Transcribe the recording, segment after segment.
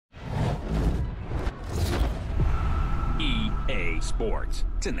EA Sports.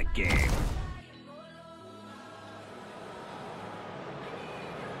 It's in the game.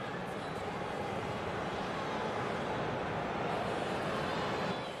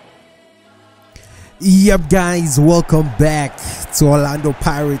 Yep, guys, welcome back to Orlando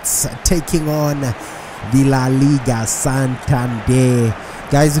Pirates taking on the La Liga Santander.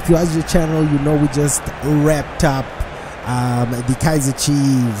 Guys, if you watch the channel, you know we just wrapped up the Kaiser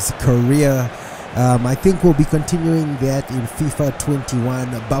Chiefs career. I think we'll be continuing that in FIFA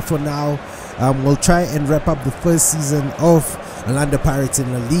 21, but for now we'll try and wrap up the first season of Orlando Pirates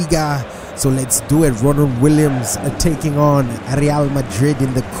in La Liga. So let's do it. Ronald Williams taking on Real Madrid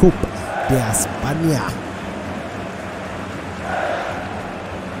in the Cup España.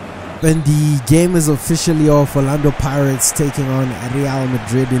 And the game is officially off. Orlando Pirates taking on Real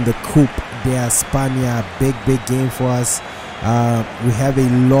Madrid in the Cup España. Big game for us. We have a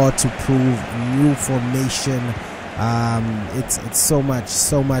lot to prove. New formation. It's so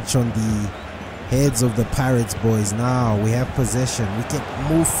much on the heads of the Pirates, boys. Now we have possession. We can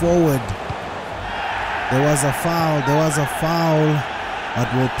move forward. There was a foul. But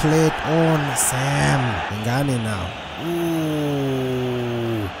we'll play it on Sam Ngane now.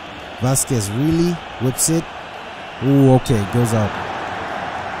 Ooh. Vasquez really whips it. Ooh, okay, it goes out.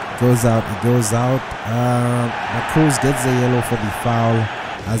 Cruz gets the yellow for the foul.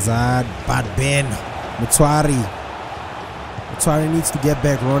 Azad, bad Ben. Mutswari needs to get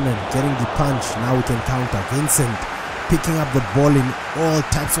back running, getting the punch. Now we can counter. Vincent picking up the ball in all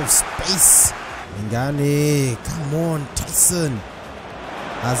types of space. Ngane, come on, Tyson.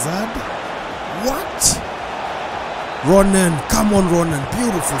 Azad, what? Ronan, come on Ronan,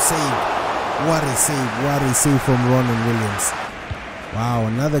 beautiful save. What a save from Ronan Williams. Wow,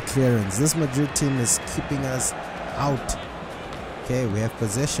 another clearance. This Madrid team is keeping us out. Okay, we have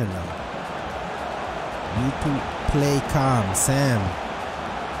possession now. Need to play calm. Sam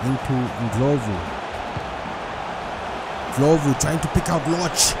into Ndlovu. Ndlovu trying to pick out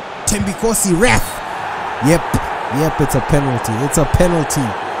Lodge. Tembikosi, ref. Yep, it's a penalty.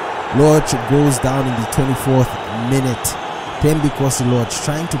 Lodge goes down in the 24th minute. Tembikosi Lodge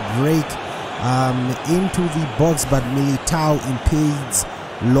trying to break into the box, but Militao impedes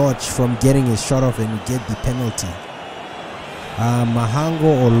Lodge from getting a shot off and get the penalty.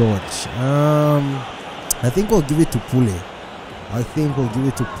 Mahango or Lodge? I think we'll give it to Pule. We'll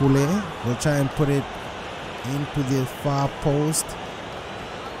try and put it into the far post.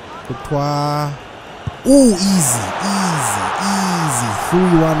 Courtois. Ooh, easy.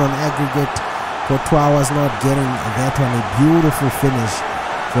 3-1 on aggregate. Courtois was not getting that one. A beautiful finish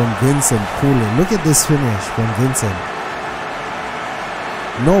from Vincent Pule. Look at this finish from Vincent.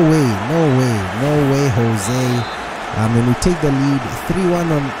 No way, Jose. And we take the lead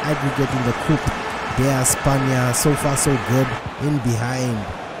 3-1 on aggregate in the Cup España. So far so good. In behind.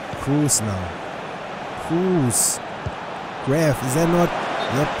 Cruz now. Ref, is that not?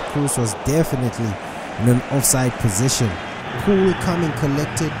 Yep, Cruz was definitely in an offside position. Cool, calm and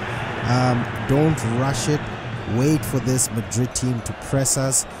collected. Don't rush it. Wait for this Madrid team to press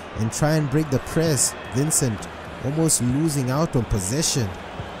us and try and break the press. Vincent almost losing out on possession.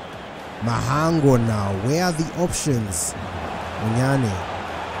 Mahango now. Where are the options? Onyane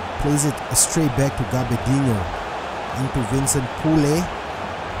plays it straight back to Gabedinho. Into Vincent Pule.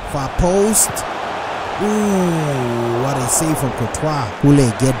 Far post. Ooh, what a save from Courtois.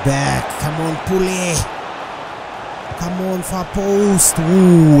 Pule, get back. Come on, Pule. Come on, far post.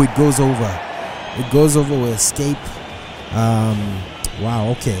 Ooh, it goes over. We escape. Wow,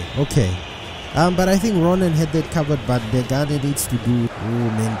 okay. But I think Ronan had that covered, but Begane needs to do. Ooh,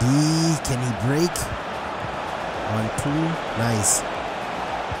 Mendy, can he break? 1-2, nice.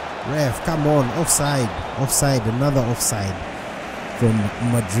 Ref, come on, offside, another offside from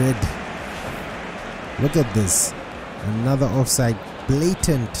Madrid. Look at this, another offside,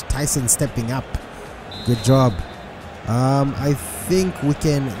 blatant. Tyson stepping up, good job. I think we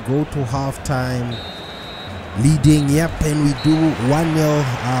can go to halftime leading. Yep, and we do 1-0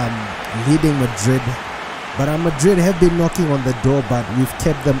 leading Madrid. But Madrid have been knocking on the door, but we've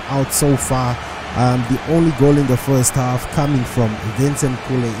kept them out so far. The only goal in the first half coming from Vincent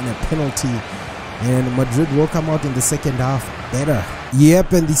Pule in a penalty, and Madrid will come out in the second half better.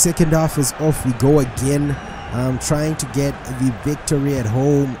 Yep, and the second half is off. We go again, trying to get the victory at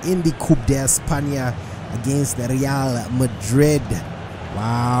home in the Cup España against Real Madrid.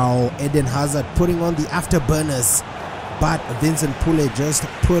 Wow, Eden Hazard putting on the afterburners, but Vincent Pule just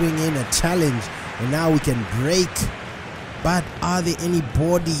putting in a challenge, and now we can break. But are there any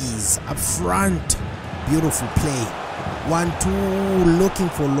bodies up front? Beautiful play. 1-2, looking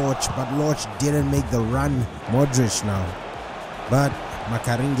for Lodge, but Lodge didn't make the run. Modric now. but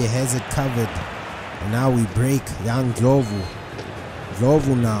Makaringe has it covered. And now we break. Young Glovu.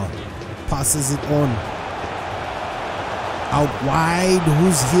 Glovu now passes it on. Out wide.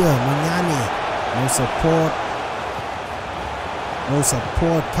 Who's here? Munyane. No support. No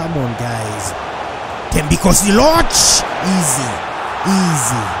support. Come on, guys. Tembikosi Lodge. Easy.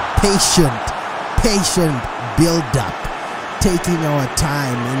 Easy. Patient build up. Taking our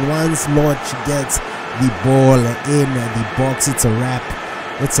time. And once Lodge gets the ball in the box, it's a wrap.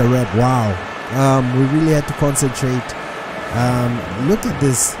 It's a wrap. Wow. We really had to concentrate. Look at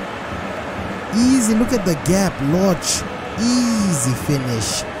this. Easy. Look at the gap. Lodge. Easy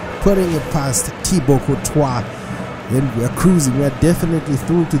finish. Putting it past Thibaut Courtois. Then we're cruising. We're definitely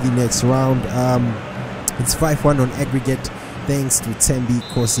through to the next round. It's 5-1 on aggregate, thanks to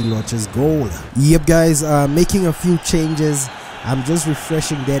Thembikosi Lodge's goal. Yep, guys, making a few changes. I'm just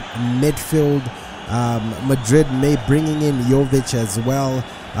refreshing that midfield. Madrid may bringing in Jovic as well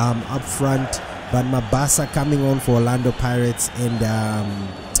up front, but Mabasa coming on for Orlando Pirates, and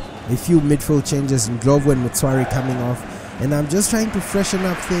a few midfield changes. Glovo and Mutswari coming off, and I'm just trying to freshen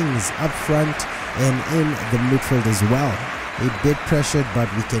up things up front and in the midfield as well. A bit pressured, but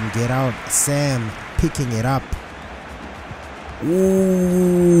we can get out. Sam picking it up.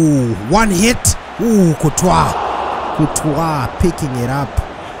 Ooh, one hit. Ooh, Courtois picking it up.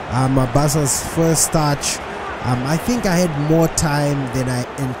 Mabasa's first touch. I think I had more time than I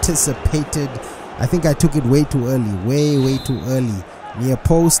anticipated. I think I took it way too early. Way too early. Near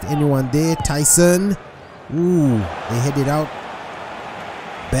post. Anyone there? Tyson. Ooh, they hit it out.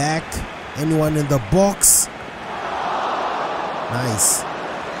 Back. Anyone in the box? Nice.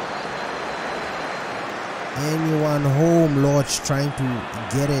 Anyone home? Lodge trying to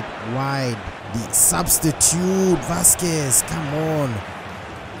get it wide. The substitute. Vasquez. Come on.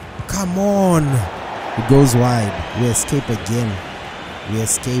 Come on. It goes wide. We escape again.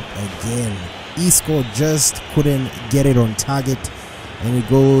 Isco just couldn't get it on target, and it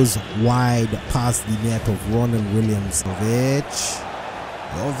goes wide past the net of Ronan Williams. Jovic.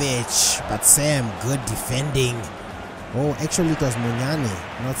 But Sam, good defending. Oh, actually it was Munyane,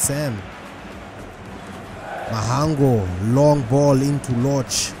 not Sam. Mahango, long ball into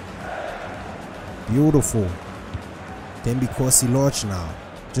Lodge. Beautiful. Thembikosi Lodge now,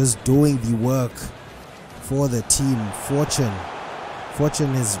 just doing the work for the team.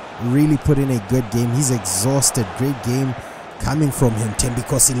 Fortune has really put in a good game. He's exhausted. Great game coming from him.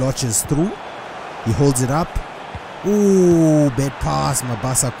 Thembikosi Lodge is through. He holds it up. Ooh, bad pass.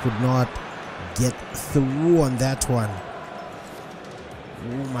 Mabasa could not get through on that one.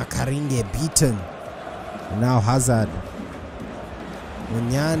 Ooh, Makaringe beaten. Now Hazard.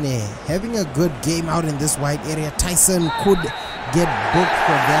 Munyane having a good game out in this wide area. Tyson could get booked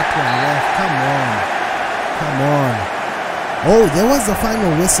for that one. Come on. Oh, there was the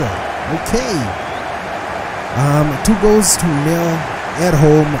final whistle. Okay. 2-0 at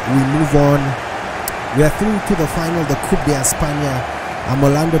home. We move on. We are through to the final, the Cup de España.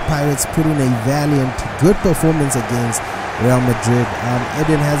 Orlando Pirates put in a valiant, good performance against Real Madrid.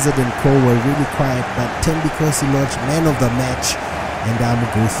 Eden Hazard and Cole were really quiet, but Thembikosi Lodge, man of the match, and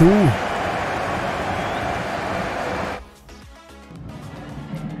go through.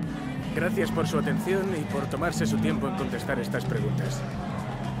 Gracias por su atención y por tomarse su tiempo en contestar estas preguntas.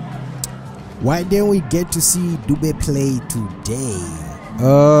 Why didn't we get to see Dube play today?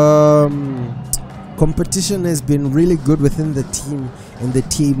 Competition has been really good within the team, and the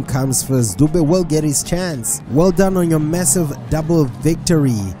team comes first. Dube will get his chance. Well done on your massive double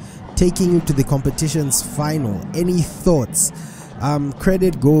victory, taking you to the competition's final. Any thoughts?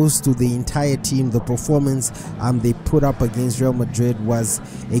 Credit goes to the entire team. The performance they put up against Real Madrid was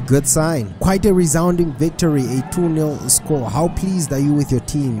a good sign. Quite a resounding victory, a 2-0 score. How pleased are you with your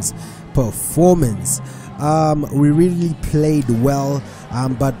team's performance? We really played well,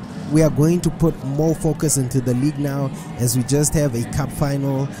 but we are going to put more focus into the league now, as we just have a cup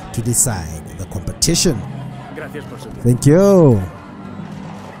final to decide the competition. Gracias por su tiempo. Thank you.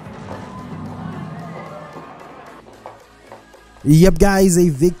 Yep, guys, a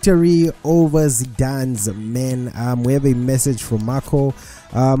victory over Zidane's men. We have a message from Marco.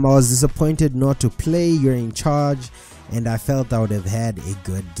 I was disappointed not to play. You're in charge, and I felt I would have had a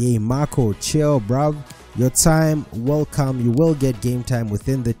good game. Marco, chill, bruv. Your time will come. You will get game time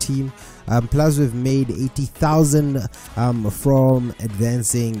within the team. Plus, we've made 80,000 from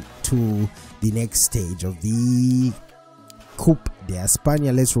advancing to the next stage of the Cup de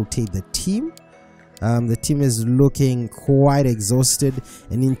España. Let's rotate the team. The team is looking quite exhausted,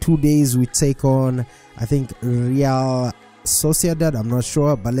 and in 2 days we take on, I think, Real Sociedad, I'm not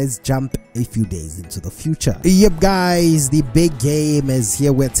sure, but let's jump a few days into the future. Yep guys, the big game is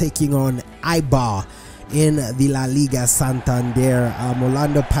here. We're taking on ABSA in the La Liga Santander.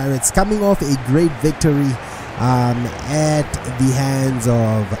 Orlando Pirates coming off a great victory at the hands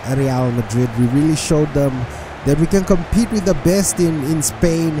of Real Madrid. We really showed them that we can compete with the best in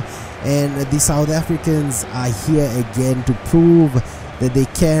Spain, and the South Africans are here again to prove that they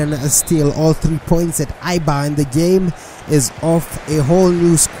can steal all 3 points at ABSA, and the game is off. A whole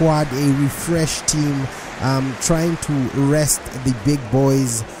new squad, a refreshed team, trying to rest the big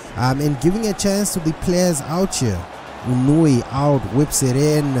boys and giving a chance to the players out here. Unui out, whips it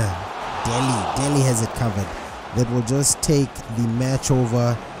in. Delhi has it covered. That will just take the match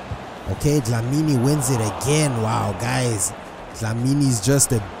over. Okay, Dlamini wins it again. Wow, guys, Dlamini is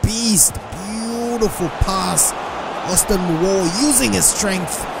just a beast. Beautiful pass. Austin Muwo using his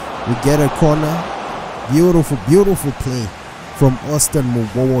strength. We get a corner. Beautiful play from Austin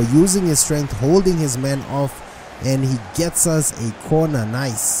Muwo, using his strength, holding his man off, and he gets us a corner.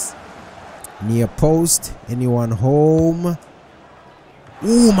 Nice. Near post. Anyone home?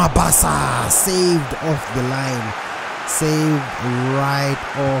 Ooh, Mabasa saved off the line. Saved right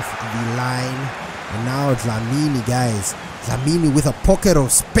off the line. And now Dlamini, guys. Dlamini with a pocket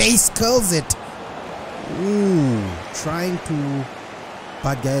of space curls it. Ooh, trying to,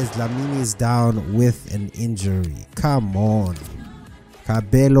 but guys, Dlamini is down with an injury. Come on.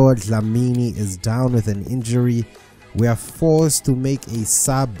 Cabello Dlamini is down with an injury. We are forced to make a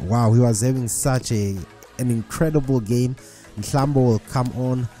sub. Wow, he was having such an incredible game. Mhlambo will come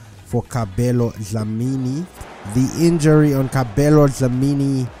on for Cabello Dlamini. The injury on Cabello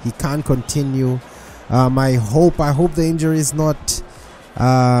Dlamini, he can't continue. I hope the injury is not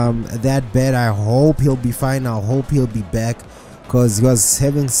that bad. I hope he'll be fine. I hope he'll be back, because he was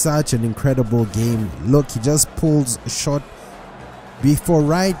having such an incredible game. Look, he just pulls a shot before,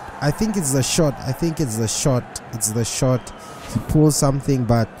 right? I think it's the shot. It's the shot. He pulls something,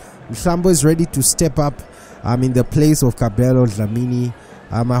 but Mhlambo is ready to step up in the place of Cabello Dlamini.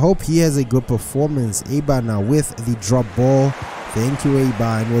 I hope he has a good performance. ABSA now with the drop ball. Thank you,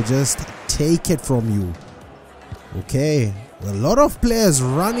 ABSA, and we'll just take it from you. Okay, a lot of players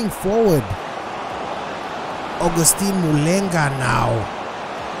running forward. Augustine Mulenga now.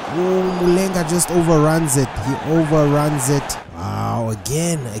 Oh, Mulenga just overruns it. He overruns it. Wow,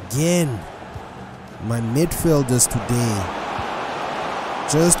 again. My midfielders today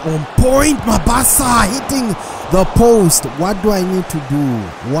just on point. Mabasa hitting the post. What do I need to do?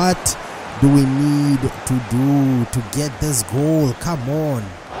 What do we need to do to get this goal? Come on.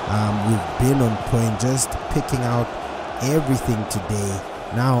 We've been on point, just picking out everything today.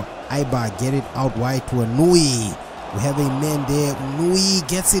 Now ABSA get it out wide to Unui. We have a man there. Unui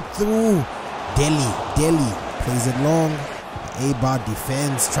gets it through. Delhi plays it long. ABSA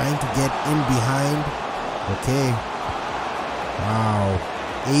defense trying to get in behind. Okay. Wow.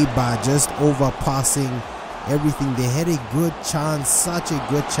 ABSA just overpassing everything. They had a good chance, such a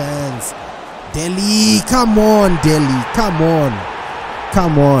good chance. Delhi, come on, Delhi, come on.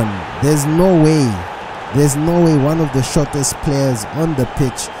 There's no way one of the shortest players on the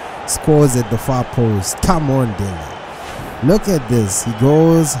pitch scores at the far post. Come on, Delhi. Look at this. He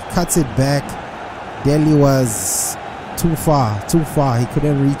goes, cuts it back. Delhi was too far. He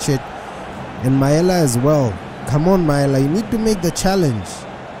couldn't reach it. And Maela as well. Come on, Maela, you need to make the challenge.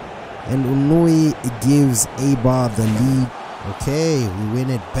 And Unui gives ABSA the lead. Okay, we win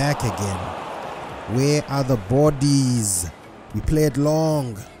it back again. Where are the bodies? We played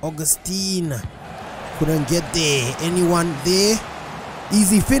long. Augustine couldn't get there. Anyone there?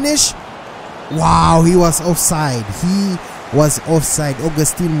 Easy finish. Wow, he was offside.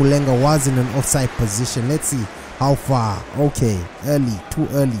 Augustine Mulenga was in an offside position. Let's see how far. Okay, too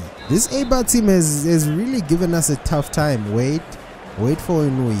early. This ABSA team has really given us a tough time. Wait for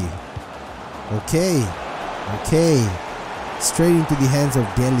Unui. Okay. Straight into the hands of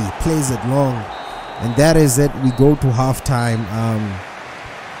Delhi. Plays it long. And that is it. We go to halftime.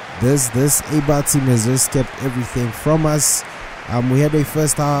 This ABSA team has just kept everything from us. We had a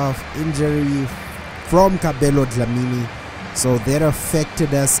first half injury from Cabello Dlamini, so that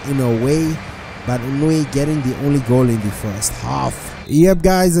affected us in a way. But Unui getting the only goal in the first half. Yep,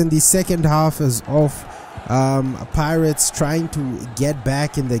 guys, and the second half is off. Pirates trying to get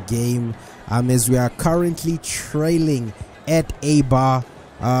back in the game as we are currently trailing at ABSA.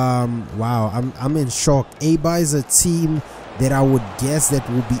 Wow, I'm in shock. ABSA is a team that I would guess that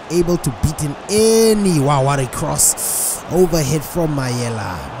will be able to beat in any. Wow, what a cross overhead from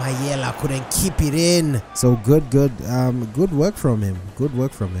Mayela couldn't keep it in. So good work from him.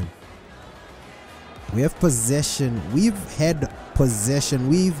 We have possession. We've had possession.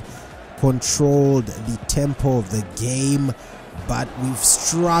 We've controlled the tempo of the game, but we've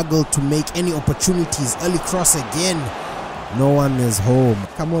struggled to make any opportunities. Early cross again. No one is home.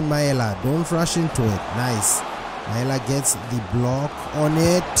 Come on, Maela. Don't rush into it. Nice. Maela gets the block on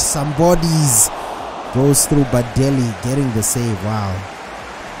it. Somebody's goes through, but Delhi getting the save. Wow.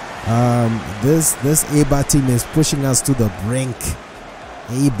 This ABA team is pushing us to the brink.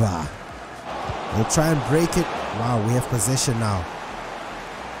 ABA. They'll try and break it. Wow, we have possession now.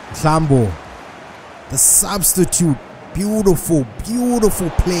 Sambo, the substitute. Beautiful, beautiful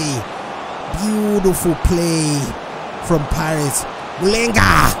play. Beautiful play from Pirates.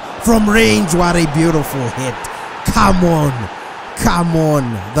 Mulenga from range. What a beautiful hit. Come on. Come on.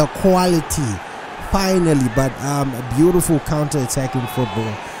 The quality. Finally, but beautiful counter-attacking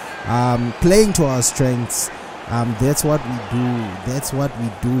football. Playing to our strengths. That's what we do. That's what we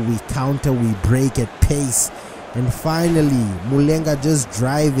do. We counter, we break at pace. And finally, Mulenga just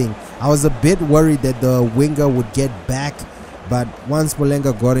driving. I was a bit worried that the winger would get back, but once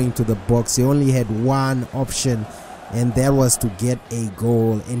Mulenga got into the box, he only had one option, and that was to get a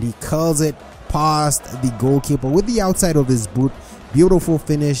goal. And he curls it past the goalkeeper with the outside of his boot. Beautiful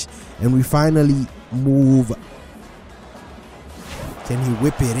finish, and we finally move. Can he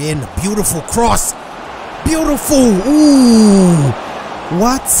whip it in? Beautiful cross. Beautiful. Ooh.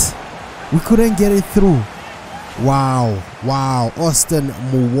 What? We couldn't get it through. Wow. Wow. Austin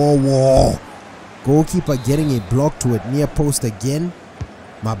Muwowo. Goalkeeper getting a block to it. Near post again.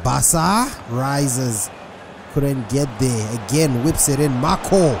 Mabasa rises. Couldn't get there. Again whips it in.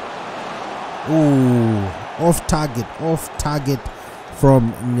 Marco. Ooh. Off target. Off target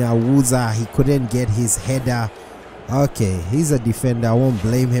from Nyawuza. He couldn't get his header. Okay, he's a defender. I won't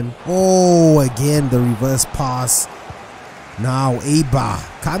blame him. Oh, again the reverse pass. Now ABA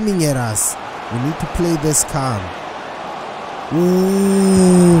coming at us. We need to play this calm.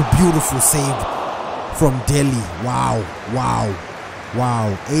 Ooh, beautiful save from Delhi. Wow, wow,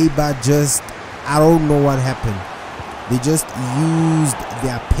 wow. ABA just, I don't know what happened. They just used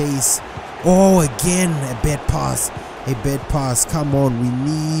their pace. Oh, again a bad pass. A bad pass. Come on, we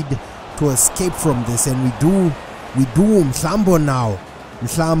need to escape from this, and we do. We do. Mhlambo now.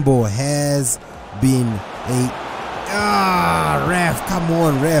 Mhlambo has been a ref. Come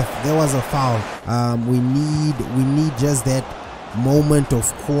on, ref. There was a foul. We need just that moment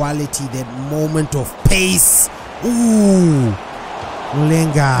of quality, that moment of pace. Ooh,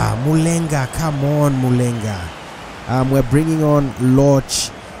 Mulenga. Come on, Mulenga. We're bringing on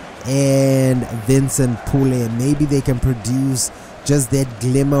Loch and Vincent Pule. Maybe they can produce just that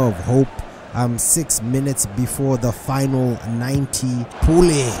glimmer of hope. 6 minutes before the final 90.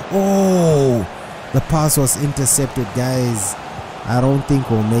 Pule. Oh, the pass was intercepted, guys. I don't think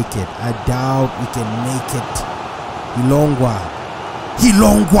we'll make it. I doubt we can make it. Hilongwa.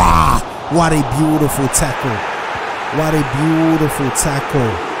 What a beautiful tackle. What a beautiful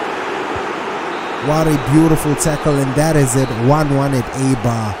tackle. What a beautiful tackle. And that is it. 1-1 at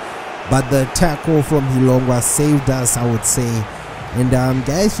ABA. But the tackle from Hilongwa saved us, I would say. And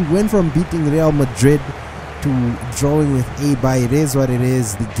guys, we went from beating Real Madrid to drawing with ABA. It is what it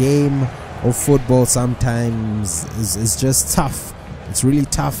is. The game of football sometimes is just tough. It's really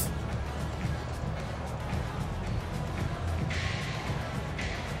tough.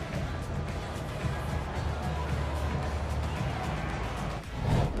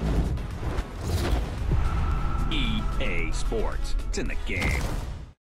 EA Sports. It's in the game.